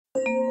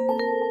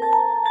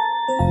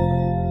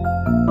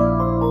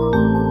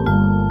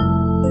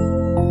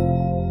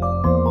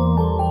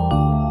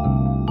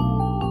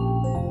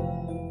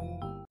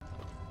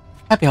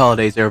Happy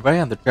holidays, everybody.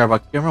 I'm the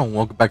Terrorbox Gamer, and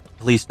welcome back to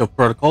Callisto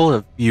Protocol.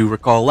 If you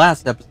recall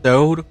last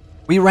episode,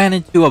 we ran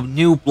into a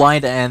new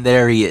blind, and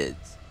there he is.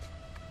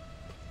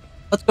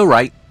 Let's go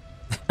right.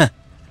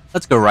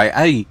 Let's go right.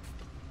 I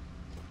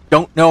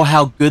don't know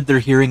how good their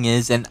hearing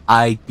is, and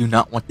I do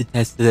not want to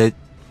test it.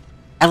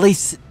 At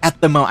least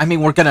at the moment. I mean,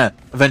 we're gonna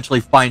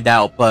eventually find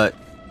out, but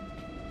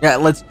yeah,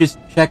 let's just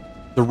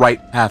check the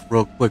right path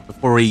real quick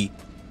before we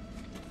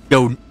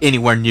go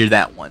anywhere near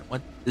that one.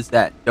 What is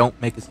that?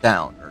 Don't make a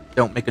sound.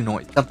 Don't make a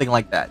noise. Something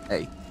like that.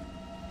 Hey,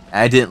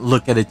 I didn't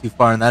look at it too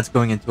far, and that's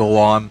going into a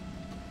wall. I'm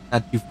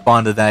not too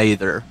fond of that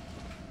either.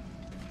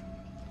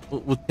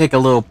 We'll take a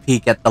little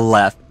peek at the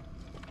left,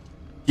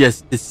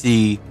 just to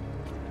see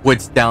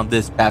what's down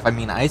this path. I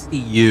mean, I see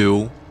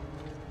you.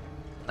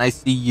 And I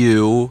see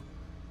you.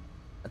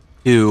 That's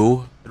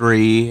 2,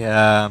 3,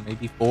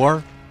 maybe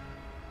 4.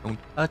 Don't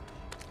touch.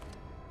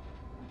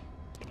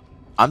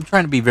 I'm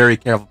trying to be very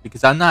careful,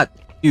 because I'm not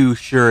too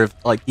sure if,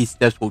 like, these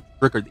steps will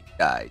trigger these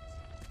guys.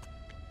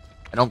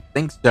 I don't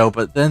think so,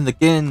 but then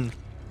again,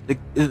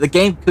 the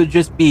game could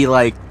just be,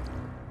 like,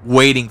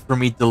 waiting for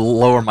me to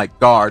lower my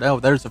guard. Oh,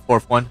 there's the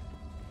 4th one.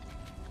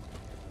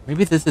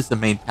 Maybe this is the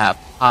main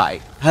path. Hi.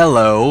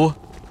 Hello.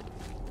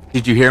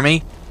 Did you hear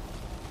me?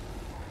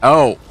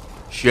 Oh,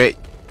 shit.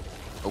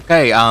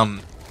 Okay,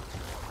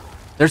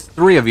 there's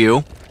 3 of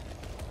you.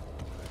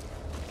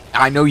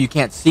 I know you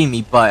can't see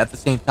me, but at the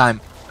same time,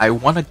 I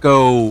want to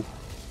go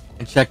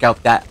and check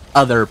out that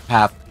other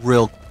path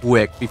real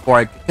quick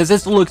before because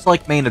this looks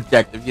like main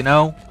objective, you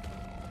know?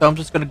 So I'm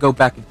just gonna go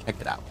back and check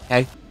it out,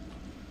 okay?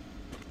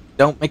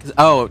 Don't make a,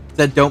 oh, it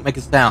said don't make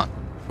a sound.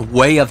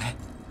 Way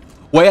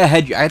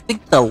ahead. I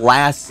think the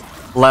last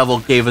level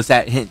gave us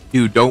that hint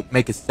too. Don't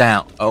make a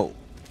sound. Oh.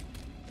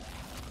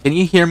 Can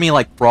you hear me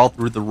like crawl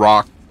through the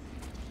rock?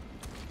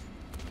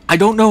 I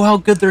don't know how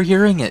good their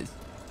hearing is.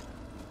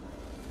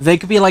 They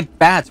could be like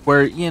bats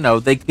where, you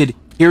know, they could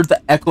hear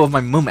the echo of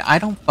my movement. I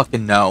don't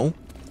fucking know.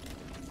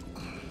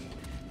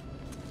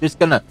 Just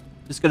gonna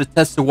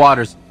test the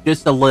waters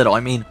just a little.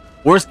 I mean,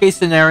 worst case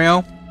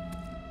scenario,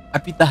 I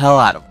beat the hell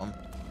out of him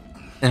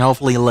and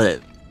hopefully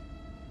live.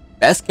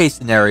 Best case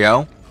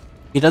scenario,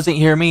 he doesn't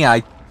hear me.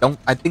 I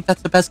think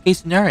that's the best case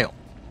scenario.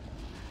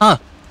 Huh.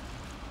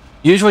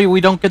 Usually we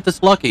don't get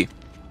this lucky.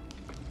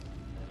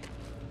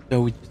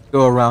 So we just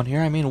go around here.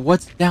 I mean,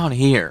 what's down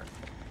here?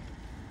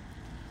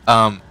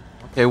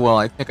 Okay, well,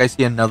 I think I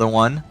see another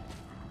one.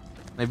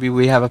 Maybe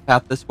we have a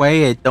path this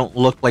way. It don't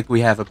look like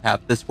we have a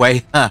path this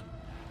way. Huh.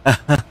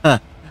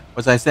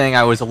 Was I saying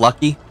I was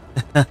lucky?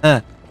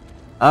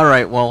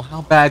 Alright, well,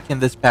 how bad can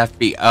this path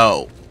be?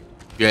 Oh,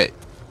 shit.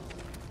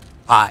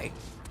 Hi.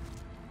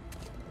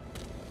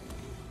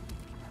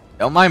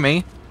 Don't mind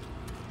me.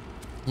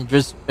 You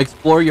just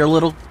explore your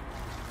little,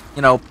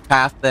 you know,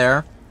 path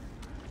there.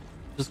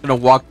 Just gonna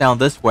walk down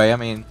this way. I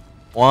mean,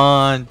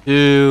 1,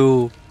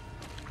 2,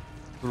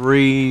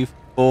 3,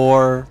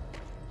 4.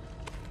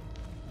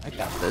 I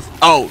got this.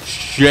 Oh,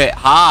 shit.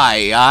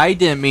 Hi. I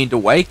didn't mean to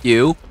wake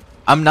you.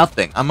 I'm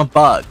nothing. I'm a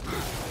bug.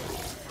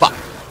 Fuck.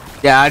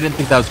 Yeah, I didn't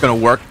think that was gonna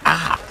work.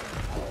 Ah.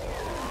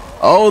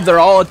 Oh, they're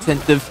all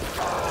attentive.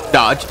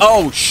 Dodge.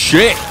 Oh,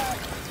 shit.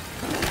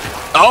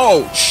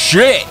 Oh,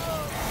 shit.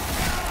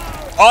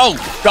 Oh,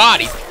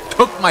 God. He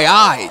took my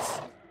eyes.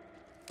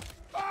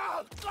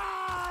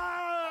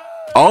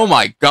 Oh,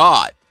 my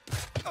God.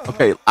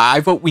 Okay, I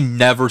vote we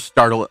never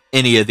startle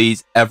any of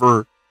these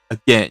ever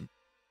again.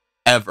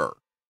 Ever.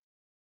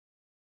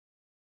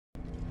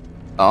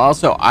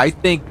 Also, I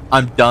think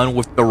I'm done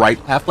with the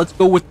right path. Let's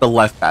go with the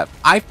left path.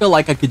 I feel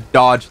like I could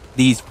dodge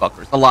these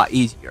fuckers a lot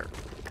easier.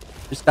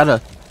 Just gotta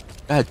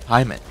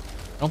time it.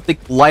 I don't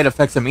think light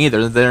affects them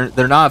either.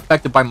 They're not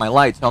affected by my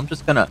light, so I'm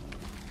just gonna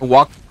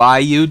walk by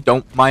you.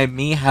 Don't mind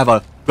me. Have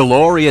a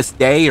glorious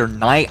day or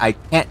night. I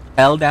can't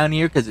tell down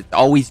here because it's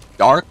always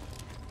dark.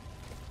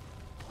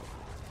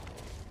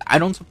 I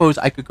don't suppose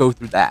I could go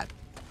through that.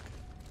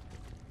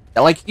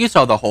 Like, you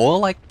saw the hole.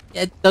 Like,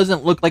 it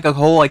doesn't look like a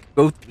hole I could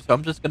go through, so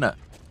I'm just gonna...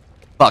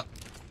 Fuck.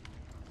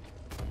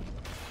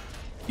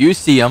 You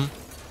see him.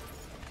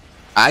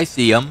 I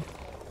see him.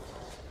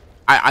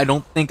 I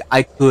don't think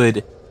I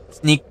could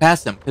sneak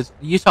past them, because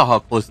you saw how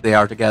close they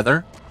are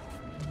together.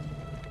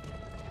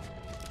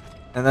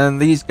 And then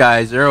these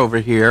guys are over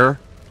here.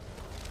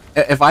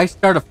 If I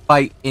start a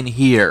fight in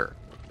here,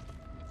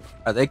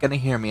 are they gonna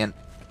hear me? And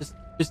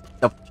just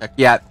double check.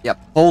 Yeah,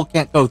 hole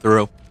can't go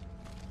through.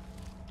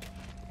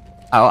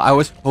 I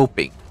was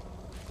hoping.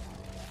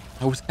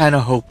 I was kind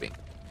of hoping.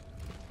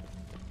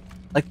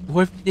 Like,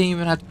 what if you didn't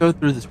even have to go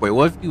through this way?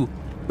 What if you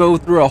go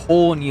through a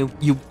hole and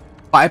you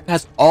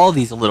bypass all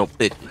these little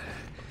bitches?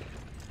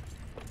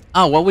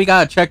 Oh, well, we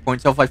got a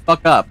checkpoint, so if I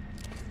fuck up,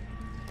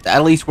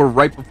 at least we're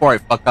right before I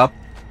fuck up.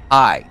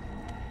 Hi.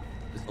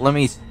 Just let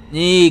me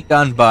sneak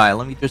on by.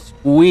 Let me just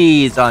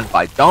squeeze on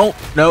by. Don't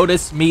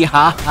notice me.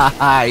 Ha ha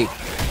ha.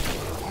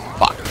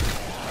 Fuck.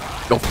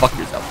 Go fuck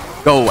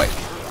yourself. Go away.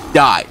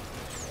 Die.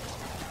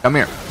 Come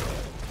here.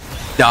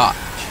 Dodge.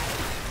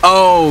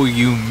 Oh,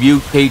 you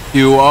mutate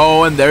too.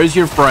 Oh, and there's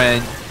your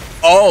friend.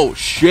 Oh,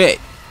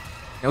 shit.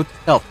 Note to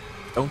self,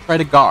 don't try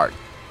to guard.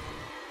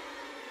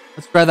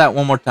 Let's try that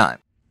one more time.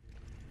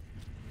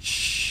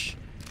 Shh.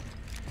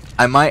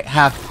 I might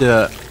have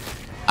to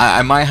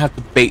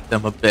bait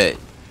them a bit.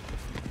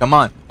 Come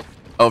on.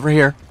 Over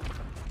here.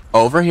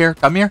 Over here.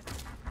 Come here.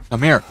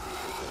 Come here.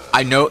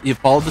 I know you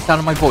followed the sound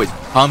of my voice.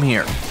 Come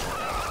here.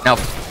 Now,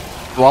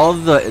 follow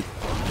the...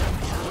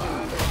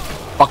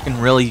 Fucking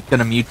really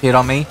gonna mutate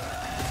on me?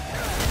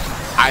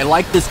 I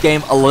like this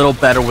game a little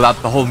better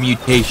without the whole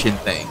mutation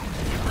thing.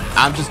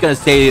 I'm just gonna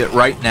say it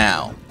right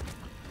now.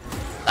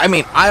 I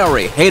mean, I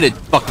already hated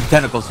fucking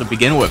tentacles to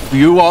begin with.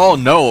 You all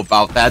know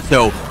about that,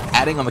 so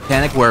adding a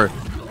mechanic where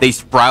they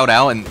sprout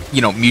out and,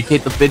 you know,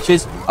 mutate the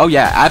bitches? Oh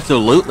yeah,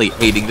 absolutely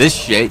hating this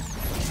shit.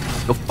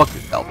 Go fuck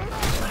yourself.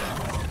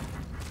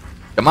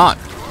 Come on,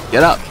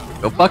 get up.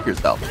 Go fuck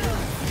yourself.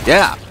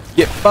 Yeah,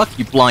 get fucked,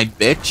 you blind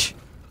bitch.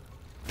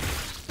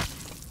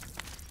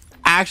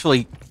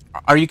 Actually,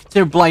 are you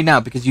considered blind now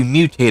because you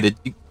mutated?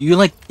 Do you,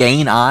 like,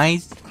 gain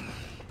eyes?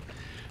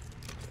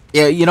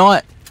 Yeah, you know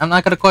what? I'm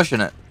not gonna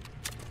question it.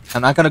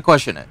 I'm not gonna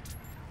question it.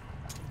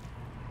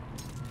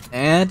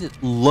 And it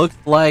looks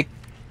like,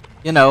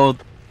 you know,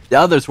 the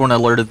others weren't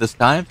alerted this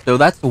time, so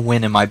that's a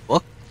win in my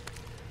book.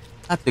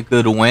 That's a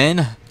good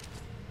win.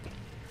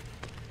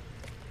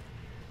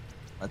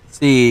 Let's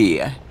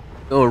see.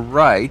 Go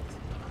right.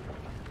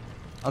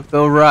 I'll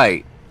go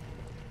right.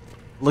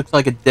 Looks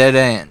like a dead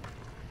end.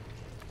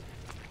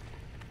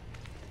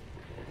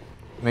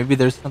 Maybe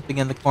there's something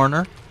in the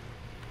corner.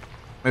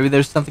 Maybe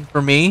there's something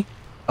for me.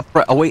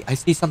 Oh wait, I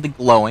see something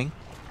glowing.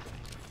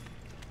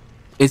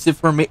 Is it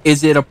for me?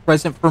 Is it a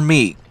present for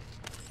me?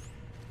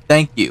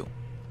 Thank you.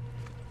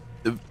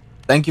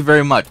 Thank you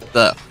very much.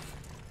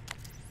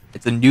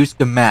 It's a new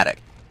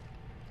schematic.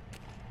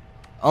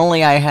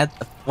 Only I had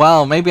the...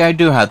 Well, maybe I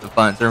do have the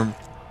funds, or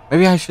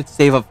maybe I should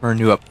save up for a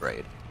new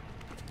upgrade.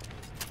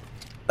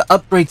 The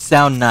upgrades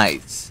sound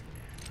nice.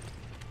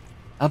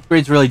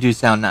 Upgrades really do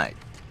sound nice.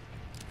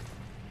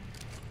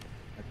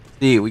 Let's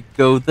see, we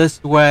go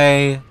this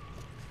way.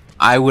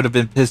 I would have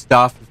been pissed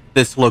off if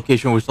this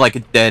location was like a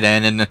dead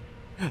end and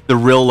the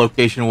real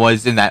location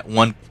was in that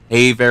one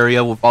cave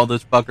area with all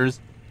those fuckers.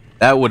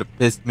 That would have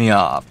pissed me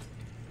off.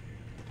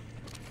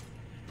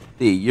 Let's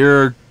see,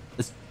 you're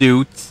the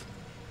suit.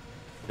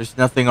 There's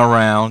nothing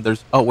around.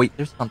 Oh wait,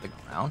 there's something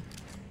around.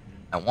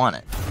 I want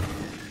it.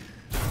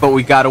 But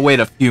we gotta wait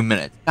a few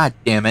minutes. God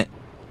damn it.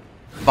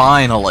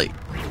 Finally.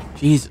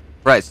 Jesus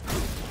Christ.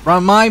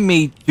 Remind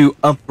me to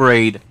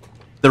upgrade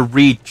the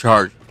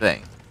recharge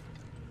thing.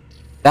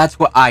 That's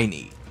what I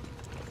need.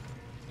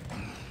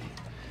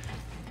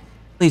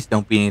 Please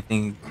don't be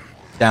anything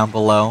down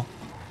below.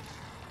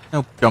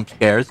 No jump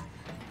scares.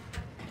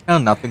 No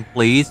nothing,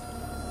 please.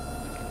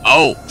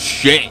 Oh,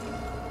 shit.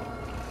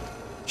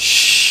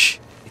 Shh.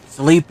 It's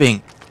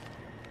sleeping.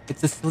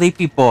 It's a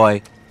sleepy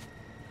boy.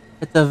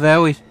 It's a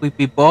very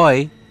sleepy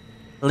boy.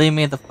 Leave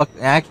me the fuck...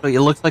 Actually,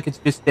 it looks like it's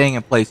just staying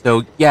in place.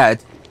 So, yeah,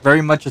 it's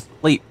very much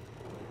asleep.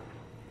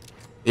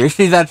 You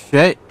see that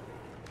shit?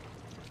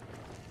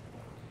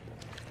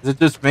 Is it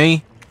just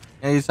me?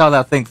 Yeah, you saw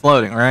that thing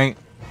floating, right?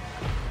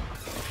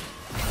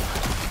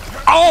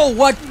 Oh,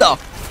 what the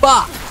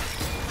fuck?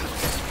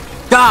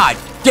 God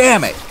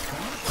damn it!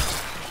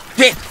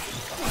 Get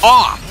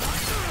off!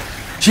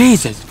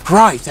 Jesus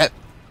Christ!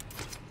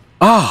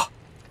 Oh!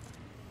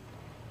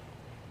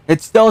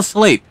 It's still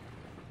asleep.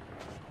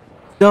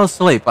 Still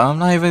asleep. I'm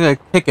not even gonna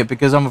kick it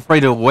because I'm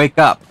afraid it'll wake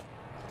up.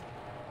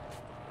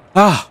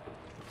 Ah!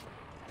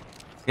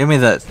 Give me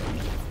this.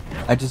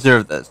 I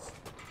deserve this.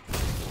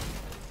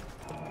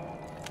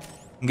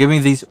 Give me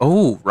these.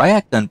 Oh,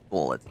 riot gun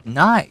bullets.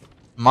 Nice.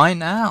 Mine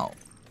now.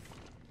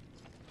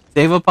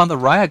 Save up on the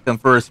riot gun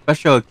for a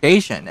special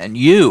occasion. And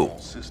you,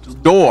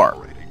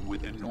 store.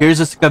 Here's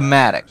a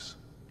schematic.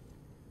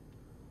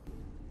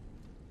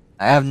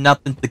 I have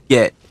nothing to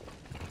get.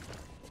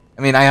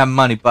 I mean, I have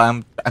money, but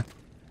I'm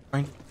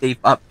trying to save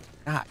up.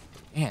 God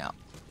damn.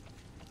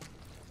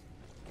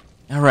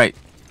 Alright.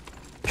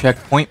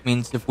 Checkpoint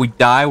means if we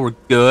die, we're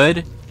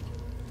good.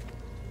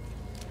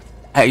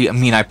 I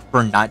mean, I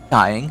prefer not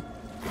dying.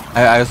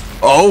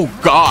 Oh,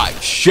 God.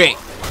 Shit.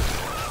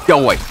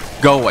 Go away.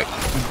 Go away.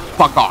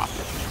 Fuck off.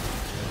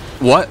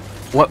 What?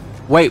 What?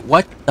 Wait,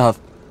 what the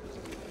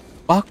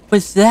fuck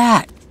was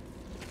that?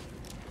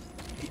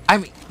 I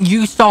mean,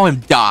 you saw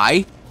him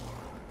die.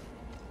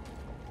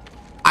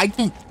 I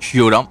didn't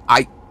shoot him.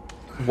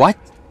 What?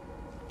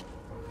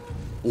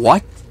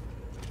 What?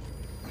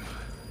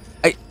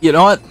 You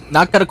know what?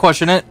 Not gonna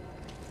question it.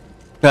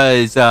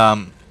 Because,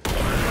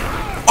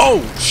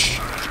 oh, shh.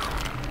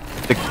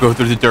 They could go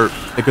through the dirt.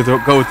 They could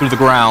go through the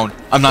ground.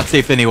 I'm not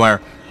safe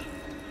anywhere.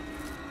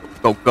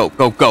 Go, go,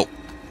 go, go.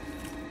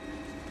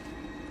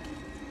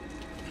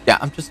 Yeah,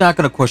 I'm just not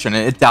gonna question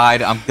it. It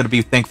died. I'm gonna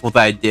be thankful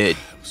that I did.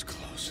 That was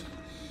close.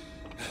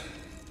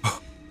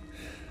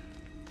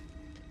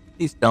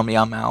 Please tell me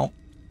I'm out.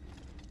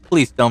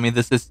 Please tell me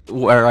this is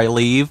where I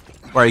leave.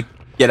 Where I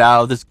get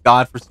out of this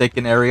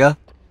godforsaken area.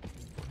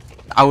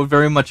 I would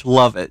very much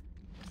love it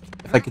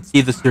if I could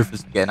see the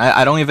surface again.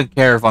 I don't even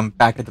care if I'm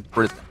back at the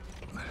prison.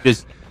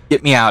 Just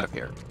get me out of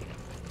here.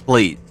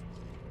 Please.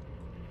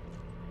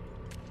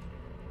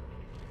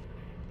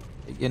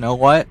 You know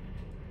what?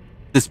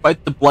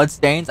 Despite the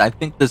bloodstains, I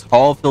think this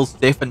hall feels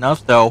safe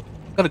enough, so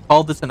I'm gonna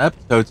call this an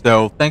episode.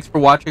 So thanks for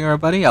watching,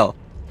 everybody. I'll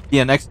see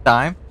you next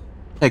time.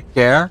 Take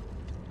care.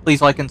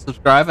 Please like and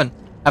subscribe, and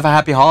have a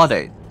happy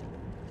holidays.